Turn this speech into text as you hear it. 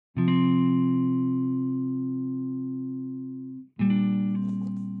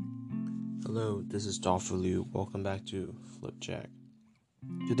This is Dolphin. Welcome back to Flipjack.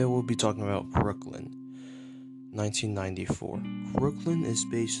 Today we'll be talking about Crookyln, 1994. Crookyln is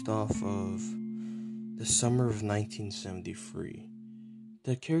based off of the summer of 1973.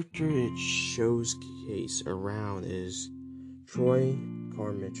 The character it showcase around is Troy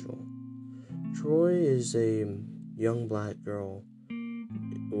Carmichael. Troy is a young black girl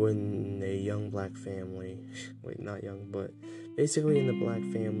in a young black family. Not young, but basically in the black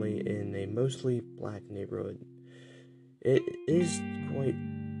family in a mostly black neighborhood. It is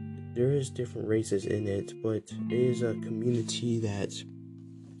there is different races in it, but it is a community that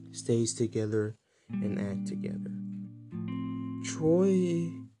stays together and act together.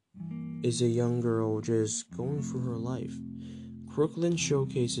 Troy is a young girl just going through her life. Crookyln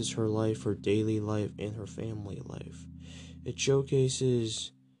showcases her life, her daily life, and her family life. It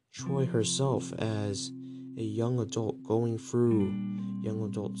showcases Troy herself as a young adult going through young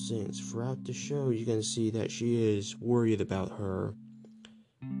adult things. Throughout the show, you can see that she is worried about her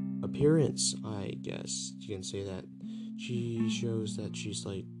appearance, I guess. You can say that. She shows that she's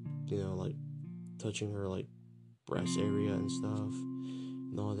touching her breast area and stuff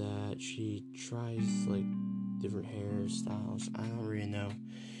and all that. She tries different hairstyles. I don't really know.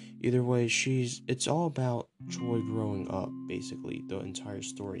 Either way, it's all about Troy growing up, basically, the entire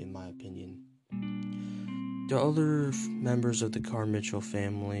story, in my opinion. The other members of the Carmichael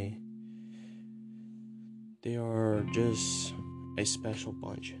family, they are just a special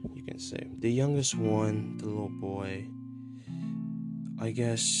bunch, you can say. The youngest one, the little boy, I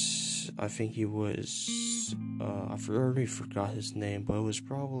think he was, I already forgot his name, but it was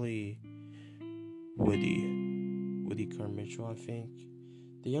probably Woody Carmichael, I think.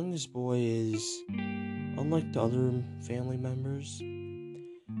 The youngest boy is, unlike the other family members,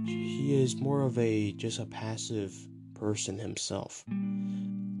 he is more of just a passive person himself.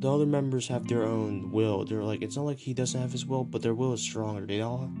 The other members have their own will. It's not like he doesn't have his will, but their will is stronger. They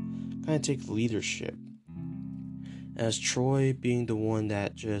all kind of take leadership. As Troy being the one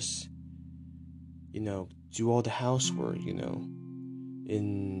that just, do all the housework, in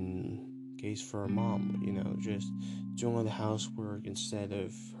case for her mom, just doing all the housework instead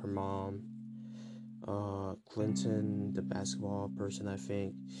of her mom. Clinton, the basketball person, I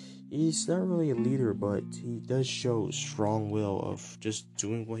think, he's not really a leader, but he does show strong will of just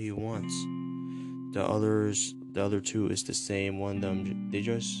doing what he wants. The other two is the same. One of them, they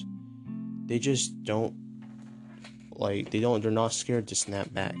just don't they're not scared to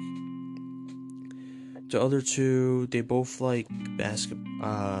snap back. The other two, they both like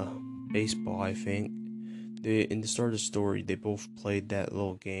baseball, I think. In the start of the story, they both played that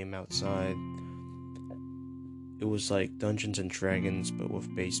little game outside. It was like Dungeons and Dragons, but with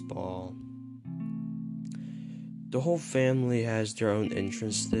baseball. The whole family has their own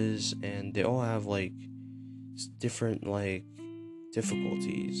interests, and they all have different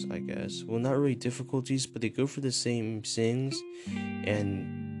difficulties, I guess. Well, not really difficulties, but they go for the same things,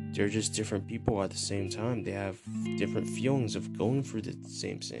 and they're just different people at the same time. They have different feelings of going through the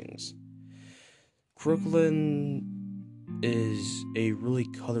same things. Crookyln is a really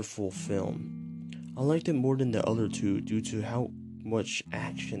colorful film. I liked it more than the other two due to how much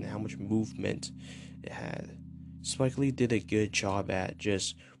action, how much movement it had. Spike Lee did a good job at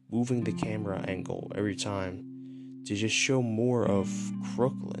just moving the camera angle every time to just show more of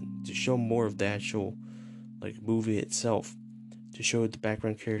Crookyln, to show more of the actual movie itself, to show the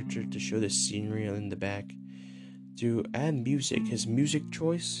background character, to show the scenery in the back, to add music. His music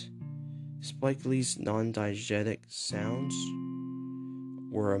choice, Spike Lee's non-diegetic sounds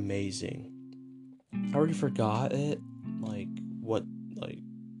were amazing. I already forgot it, what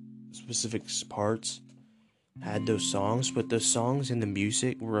specific parts had those songs, but the songs and the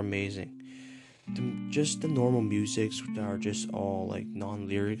music were amazing. Just the normal musics that are just all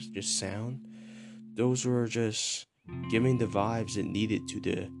non-lyrics, just sound, those were just giving the vibes it needed to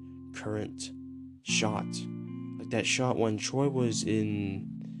the current shot. That shot when Troy was in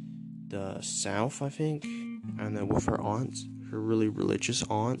the South, I think, with her aunt, her really religious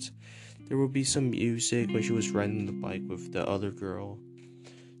aunt. There would be some music when she was riding the bike with the other girl.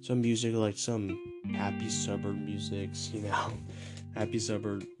 Some music, some happy suburb musics, happy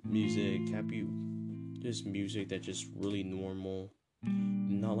suburb music, just music that just really normal.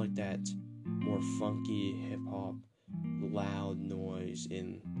 Not like that more funky hip-hop, loud noise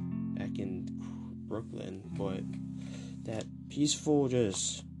back in Brooklyn, but that peaceful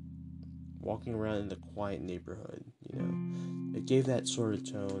just walking around in the quiet neighborhood, It gave that sort of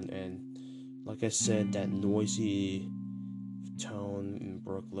tone, and like I said, that noisy tone in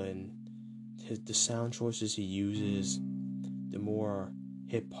Brooklyn, the sound choices he uses, the more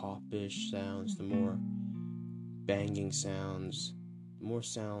hip-hop-ish sounds, the more banging sounds, the more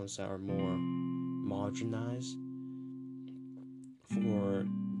sounds that are more modernized. For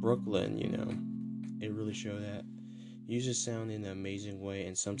Brooklyn, it really showed that. He uses sound in an amazing way,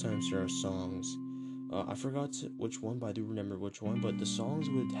 and sometimes there are songs. I forgot which one, but I do remember which one. But the songs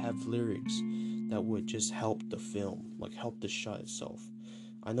would have lyrics that would just help the film, like help the shot itself.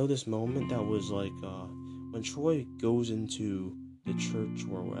 I know this moment that was like when Troy goes into the church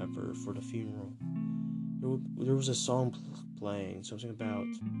or wherever for the funeral. There was a song playing, something about.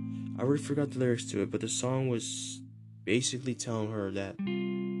 I already forgot the lyrics to it, but the song was basically telling her that.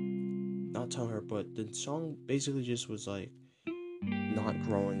 Not telling her, but the song basically just was like not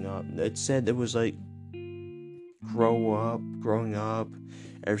growing up. It said it was like growing up,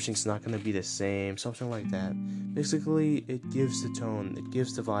 everything's not gonna be the same, something like that. Basically, it gives the tone, it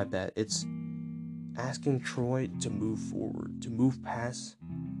gives the vibe that it's asking Troy to move forward, to move past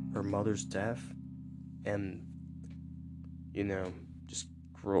her mother's death, and just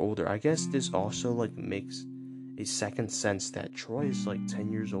grow older. I guess this also like makes a second sense that Troy is like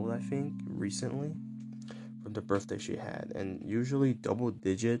 10 years old, I think, recently, from the birthday she had. And usually double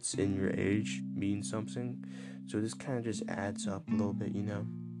digits in your age means something. So this kind of just adds up a little bit,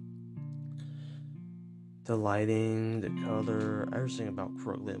 The lighting, the color, everything about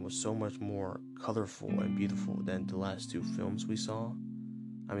Crooklyn was so much more colorful and beautiful than the last 3 films we saw.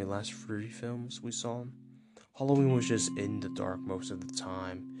 Halloween was just in the dark most of the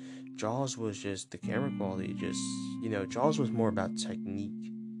time. Jaws was just the camera quality, Jaws was more about technique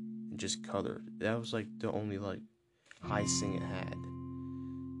and just color. That was like the only like high thing it had.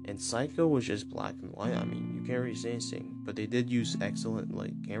 And Psycho was just black and white. I mean, you can't really say anything, but they did use excellent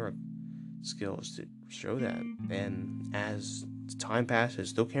like camera skills to show that. And as time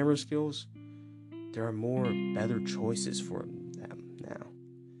passes, those camera skills, there are more better choices for them now.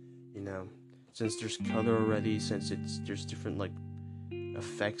 Since there's color already, since there's different like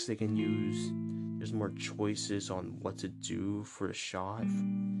effects they can use, there's more choices on what to do for the shot,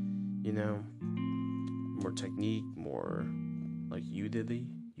 more technique, more like utility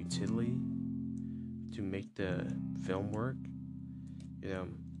to make the film work.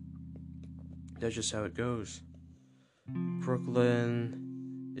 That's just how it goes.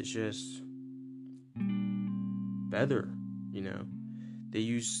 Crooklyn is just better, They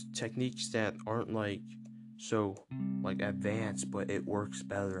use techniques that aren't like so like advanced, but it works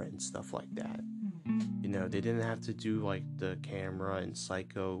better and stuff like that. They didn't have to do like the camera in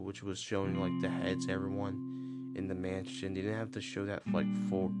Psycho, which was showing like the heads, everyone in the mansion. They didn't have to show that like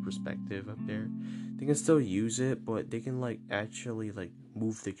full perspective up there. They can still use it, but they can like actually like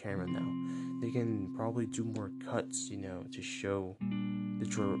move the camera now. They can probably do more cuts, to show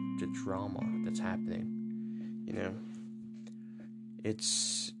the drama that's happening.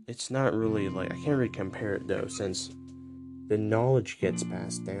 It's not really like, I can't really compare it though, since the knowledge gets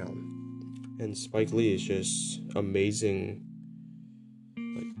passed down. And Spike Lee is just amazing,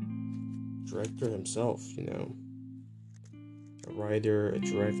 like, director himself, a writer, a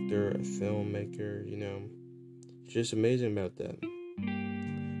director, a filmmaker, just amazing about that.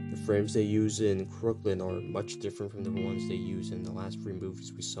 The frames they use in Crooklyn are much different from the ones they use in the last 3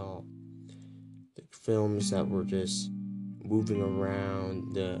 movies we saw. The films that were just moving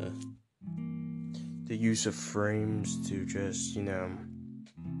around, the use of frames to just,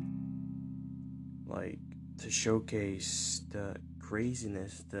 like, to showcase the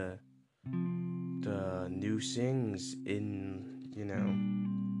craziness, the new things in,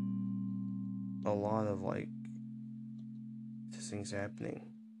 a lot of, like, things happening.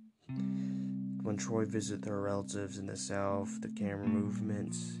 When Troy visits her relatives in the South, the camera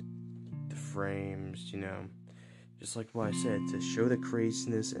movements, the frames, just like what I said, to show the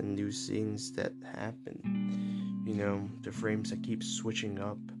craziness and new things that happen. The frames that keep switching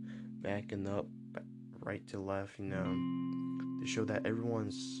up, back and up, right to left, to show that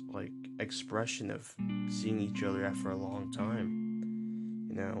everyone's, like, expression of seeing each other after a long time.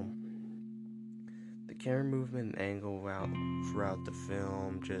 The camera movement and angle out throughout the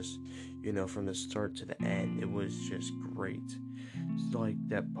film, just, from the start to the end, it was just great. It's like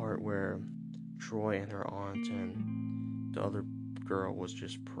that part where Troy and her aunt and the other girl was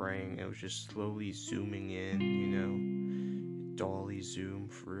just praying. It was just slowly zooming in, dolly zoom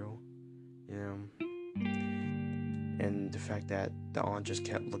for real, and the fact that the aunt just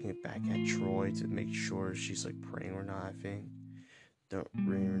kept looking back at Troy to make sure she's like praying or not, I think. Don't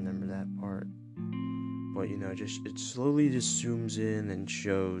really remember that part, but it slowly just zooms in and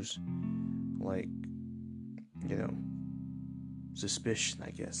shows, like, suspicion,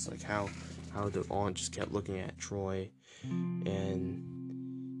 I guess, like how the aunt just kept looking at Troy, and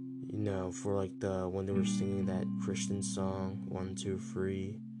for like when they were singing that Christian song, 1, 2,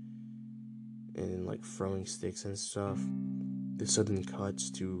 3, and like throwing sticks and stuff. The sudden cuts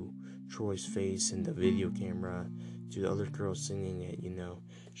to Troy's face in the video camera to the other girl singing it,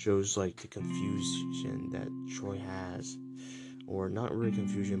 shows like the confusion that Troy has. Or not really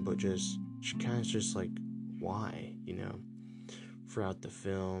confusion, but just kind of just like, why, throughout the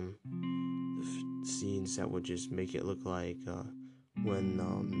film, the scenes that would just make it look like when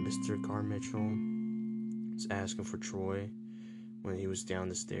Mr. Carmichael was asking for Troy when he was down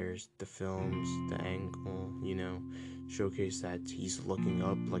the stairs, the films, the angle, showcase that he's looking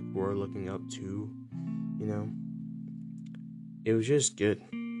up, like we're looking up too, It was just good.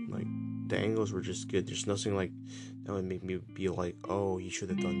 Like, the angles were just good. There's nothing like that would make me be like, oh, he should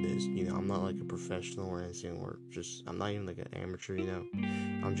have done this. I'm not like a professional or anything, or I'm not even like an amateur,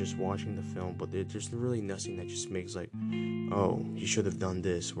 I'm just watching the film, but there's really nothing that just makes like, oh, he should have done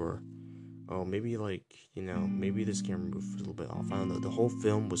this, or oh, maybe like, maybe this camera moved a little bit off. I don't know. The whole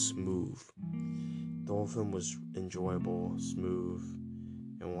film was smooth. The whole film was enjoyable, smooth,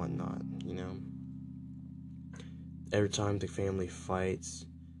 and whatnot, Every time the family fights,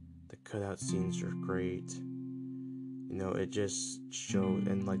 the cutout scenes are great. It just showed,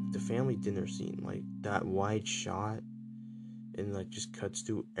 and like the family dinner scene, like that wide shot, and like just cuts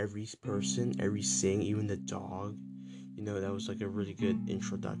to every person, every thing, even the dog. That was like a really good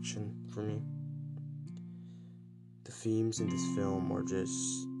introduction for me. The themes in this film are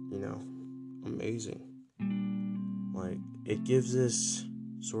just, amazing. Like, it gives this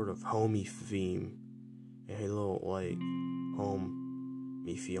sort of homey theme, a little like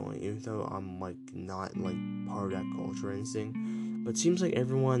homey feeling, even though I'm like not like part of that culture or anything. But it seems like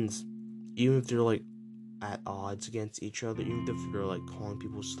everyone's, even if they're like at odds against each other, even if they're like calling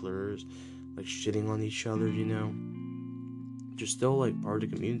people slurs, like shitting on each other, they're still like part of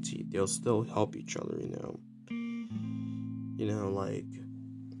the community. They'll still help each other, like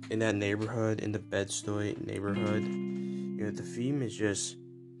in that neighborhood, in the Bed-Stuy neighborhood, the theme is just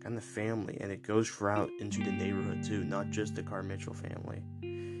kind of family, and it goes throughout into the neighborhood too, not just the Carmichael family.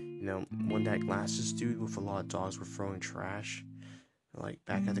 When that glasses dude with a lot of dogs were throwing trash, like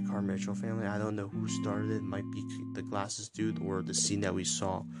back at the Carmichael family, I don't know who started it. It might be the glasses dude, or the scene that we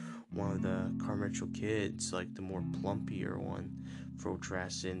saw one of the Carmichael kids, like the more plumpier one, throw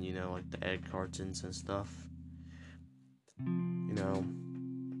trash in, like the egg cartons and stuff.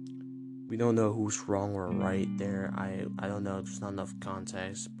 We don't know who's wrong or right there. I don't know. There's not enough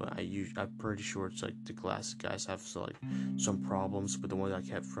context, but I'm pretty sure it's like the glasses guys have like some problems, but the one that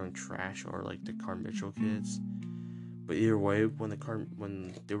kept throwing trash are like the Carmichael kids. But either way,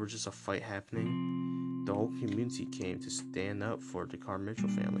 when there was just a fight happening, the whole community came to stand up for the Carmichael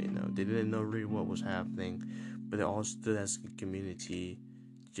family. They didn't know really what was happening, but they all stood as a community,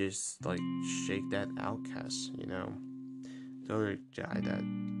 just like shake that outcast. The other guy that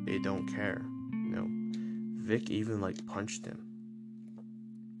they don't care. Vic even like punched him.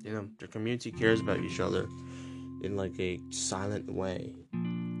 The community cares about each other in like a silent way.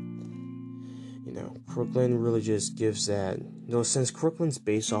 Crooklyn really just gives that. Since Crooklyn's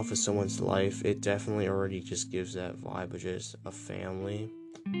based off of someone's life, it definitely already just gives that vibe of just a family,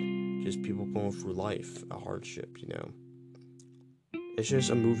 just people going through life, a hardship. It's just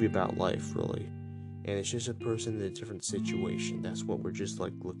a movie about life, really. And it's just a person in a different situation. That's what we're just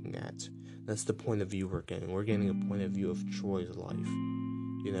like looking at. That's the point of view we're getting. We're getting a point of view of Troy's life,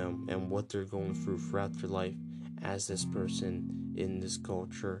 and what they're going through throughout their life as this person in this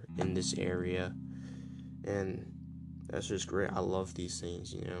culture, in this area. And that's just great. I love these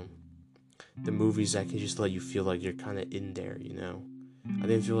things, The movies that can just let you feel like you're kind of in there, I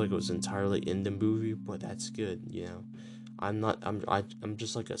didn't feel like it was entirely in the movie, but that's good, I'm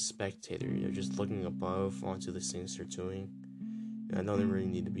just like a spectator, just looking above onto the things they're doing. I don't really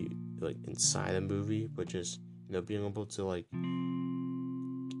need to be like inside a movie, but just, being able to like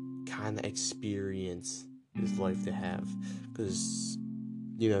kind of experience this life they have, because,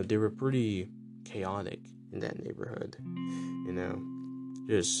 they were pretty chaotic in that neighborhood,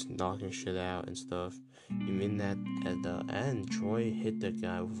 just knocking shit out and stuff. You mean that at the end, Troy hit that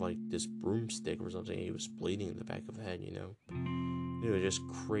guy with like this broomstick or something. He was bleeding in the back of the head, It was just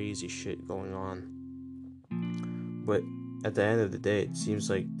crazy shit going on. But at the end of the day, it seems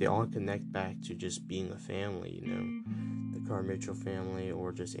like they all connect back to just being a family, The Carmichael family,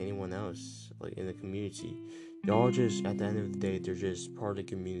 or just anyone else like in the community. They all just, at the end of the day, they're just part of the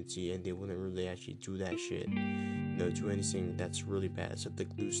community, and they wouldn't really actually do that shit, do anything that's really bad, except like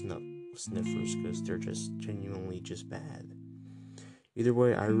loosen up sniffers, because they're just genuinely just bad. Either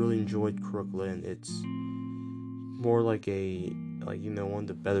way, I really enjoyed Crooklyn. It's more like a like, one of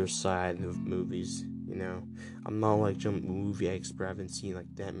the better side of movies. I'm not like some movie expert. I haven't seen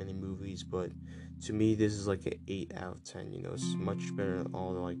like that many movies, but to me, this is like an 8 out of 10. It's much better than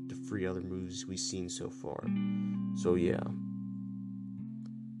all like the 3 other movies we've seen so far. So yeah,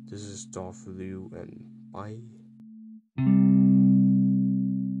 this is Dolph and bye.